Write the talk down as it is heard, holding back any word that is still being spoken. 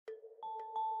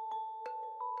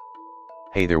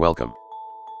Hey there, welcome.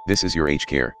 This is your H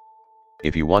Care.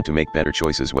 If you want to make better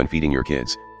choices when feeding your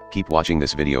kids, keep watching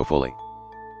this video fully.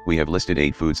 We have listed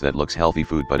 8 foods that looks healthy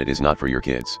food but it is not for your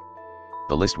kids.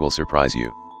 The list will surprise you.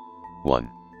 1.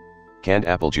 Canned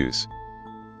apple juice.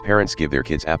 Parents give their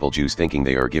kids apple juice thinking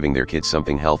they are giving their kids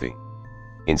something healthy.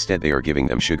 Instead they are giving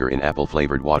them sugar in apple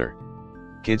flavored water.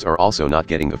 Kids are also not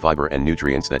getting the fiber and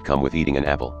nutrients that come with eating an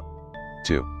apple.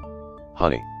 2.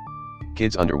 Honey.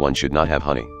 Kids under 1 should not have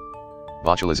honey.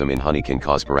 Botulism in honey can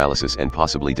cause paralysis and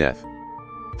possibly death.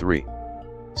 3.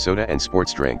 Soda and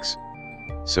sports drinks.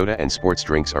 Soda and sports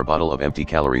drinks are bottle of empty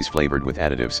calories flavored with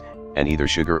additives, and either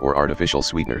sugar or artificial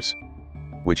sweeteners,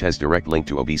 which has direct link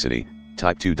to obesity,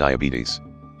 type 2 diabetes.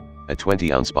 A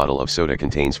 20-ounce bottle of soda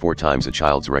contains 4 times a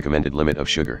child's recommended limit of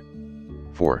sugar.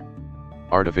 4.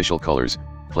 Artificial colors,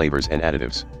 flavors and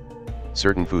additives.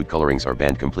 Certain food colorings are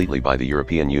banned completely by the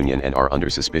European Union and are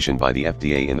under suspicion by the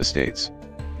FDA in the States.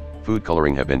 Food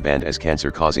coloring have been banned as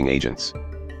cancer-causing agents.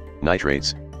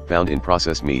 Nitrates, found in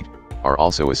processed meat, are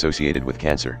also associated with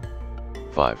cancer.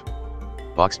 5.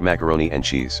 Boxed macaroni and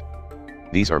cheese.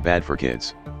 These are bad for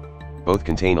kids. Both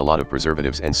contain a lot of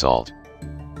preservatives and salt.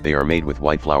 They are made with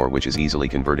white flour which is easily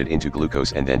converted into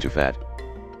glucose and then to fat.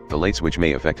 Phthalates which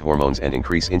may affect hormones and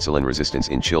increase insulin resistance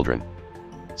in children.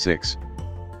 6.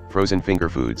 Frozen finger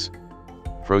foods.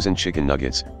 Frozen chicken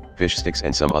nuggets, fish sticks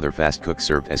and some other fast cooks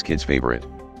served as kids' favorite.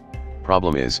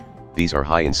 Problem is, these are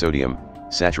high in sodium,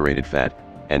 saturated fat,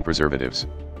 and preservatives.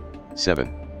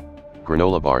 7.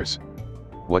 Granola bars.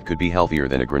 What could be healthier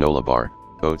than a granola bar?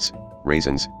 Oats,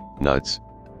 raisins, nuts.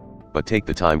 But take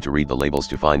the time to read the labels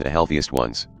to find the healthiest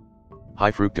ones.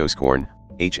 High fructose corn,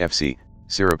 HFC,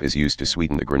 syrup is used to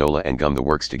sweeten the granola and gum the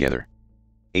works together.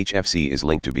 HFC is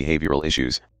linked to behavioral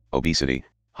issues, obesity,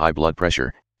 high blood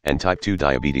pressure, and type 2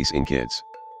 diabetes in kids.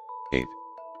 8.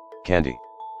 Candy.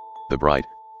 The bright,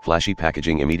 flashy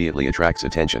packaging immediately attracts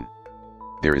attention.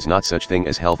 There is not such thing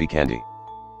as healthy candy.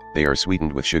 They are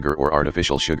sweetened with sugar or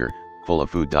artificial sugar, full of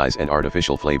food dyes and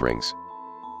artificial flavorings.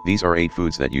 These are 8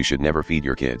 foods that you should never feed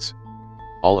your kids.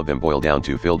 All of them boil down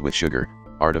to filled with sugar,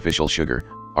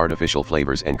 artificial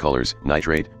flavors and colors,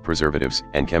 nitrate, preservatives,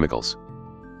 and chemicals.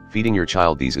 Feeding your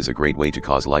child these is a great way to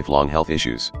cause lifelong health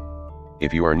issues.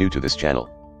 If you are new to this channel,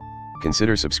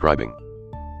 consider subscribing.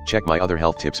 Check my other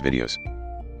health tips videos.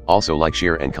 Also like,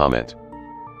 share and comment.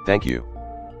 Thank you.